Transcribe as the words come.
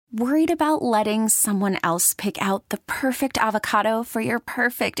Worried about letting someone else pick out the perfect avocado for your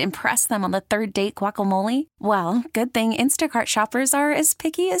perfect impress them on the third date guacamole? Well, good thing Instacart shoppers are as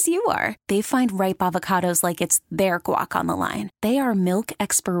picky as you are. They find ripe avocados like it's their guac on the line. They are milk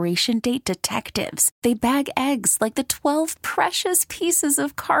expiration date detectives. They bag eggs like the 12 precious pieces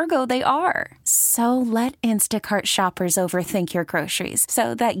of cargo they are. So let Instacart shoppers overthink your groceries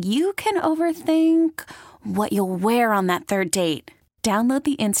so that you can overthink what you'll wear on that third date. Download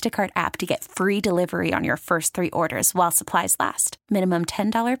the Instacart app to get free delivery on your first 3 orders while supplies last. Minimum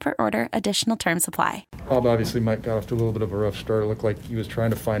 $10 per order. Additional terms apply. Bob obviously got off to a little bit of a rough start. It looked like he was trying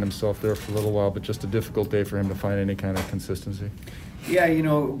to find himself there for a little while, but just a difficult day for him to find any kind of consistency. Yeah, it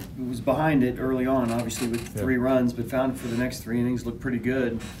was behind it early on, obviously, with 3 runs, but found it for the next 3 innings. Looked pretty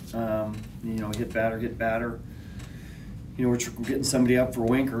good. Hit batter. We're getting somebody up for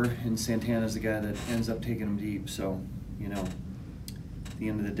Winker, and Santana's the guy that ends up taking him deep. So, at the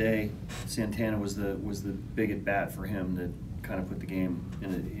end of the day, Santana was the big at bat for him that kind of put the game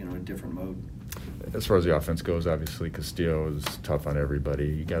in a different mode. As far as the offense goes, obviously Castillo is tough on everybody.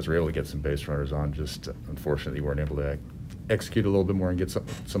 You guys were able to get some base runners on. Just unfortunately, you weren't able to execute a little bit more and get some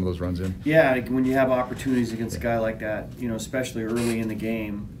of those runs in. Yeah, when you have opportunities against a guy like that, especially early in the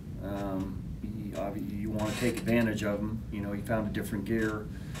game, you want to take advantage of him. He found a different gear.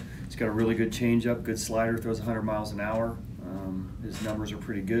 He's got a really good changeup, good slider, throws 100 miles an hour. His numbers are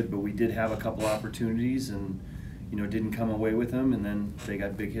pretty good, but we did have a couple opportunities and, didn't come away with them, and then they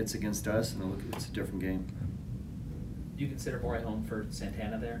got big hits against us, and it's a different game. Do you consider more at home for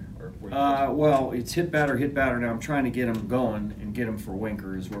Santana there? Well, it's hit batter. Now I'm trying to get him going and get him for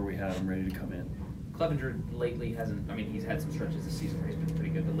Winker is where we have him ready to come in. Clevenger lately he's had some stretches this season where he's been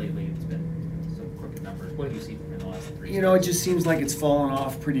pretty good, but lately it's been some crooked numbers. What have you seen from him in the last 3 years? It just seems like it's fallen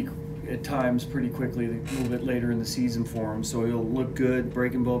off at times pretty quickly, a little bit later in the season for him. So he'll look good,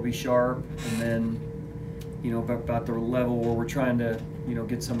 breaking ball be sharp, and then, about the level where we're trying to,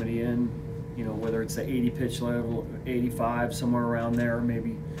 get somebody in, whether it's the 80 pitch level, 85, somewhere around there,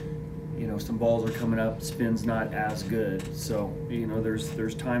 maybe, some balls are coming up, spin's not as good. So,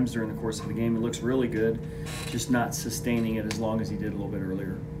 there's times during the course of the game it looks really good, just not sustaining it as long as he did a little bit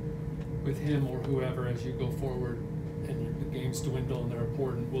earlier. With him or whoever, as you go forward and the games dwindle and they're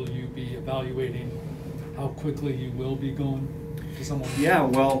important, will you be evaluating how quickly you will be going to someone? Yeah,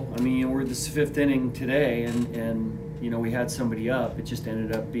 well, we're this 5th inning today, and we had somebody up. It just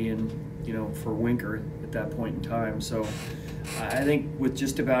ended up being, for Winker at that point in time. So I think with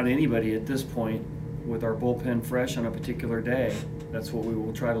just about anybody at this point, with our bullpen fresh on a particular day, that's what we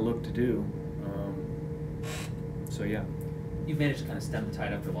will try to look to do. Yeah. You've managed to kind of stem the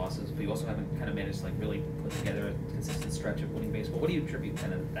tide after losses, but you also haven't kind of managed to really put together a consistent stretch of winning baseball. What do you attribute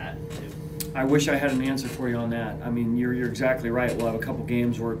kind of that to? I wish I had an answer for you on that. You're exactly right. We'll have a couple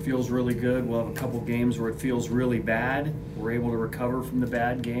games where it feels really good. We'll have a couple games where it feels really bad. We're able to recover from the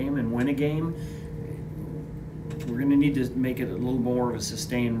bad game and win a game. We're going to need to make it a little more of a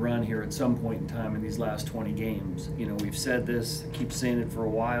sustained run here at some point in time in these last 20 games. We've said this, keep saying it for a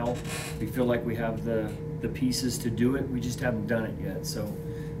while. We feel like we have the pieces to do it. We just haven't done it yet. So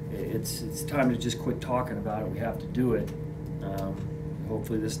it's time to just quit talking about it. We have to do it.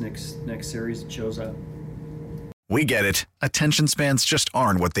 Hopefully this next series it shows up. We get it. Attention spans just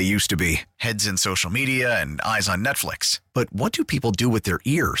aren't what they used to be. Heads in social media and eyes on Netflix. But what do people do with their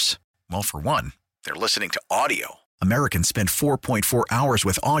ears? Well, for one, they're listening to audio. Americans spend 4.4 hours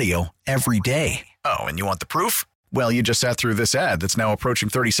with audio every day. Oh, and you want the proof? Well, you just sat through this ad that's now approaching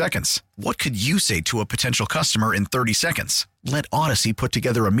 30 seconds. What could you say to a potential customer in 30 seconds? Let Odyssey put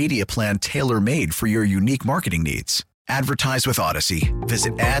together a media plan tailor-made for your unique marketing needs. Advertise with Odyssey.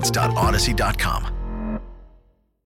 Visit ads.odyssey.com.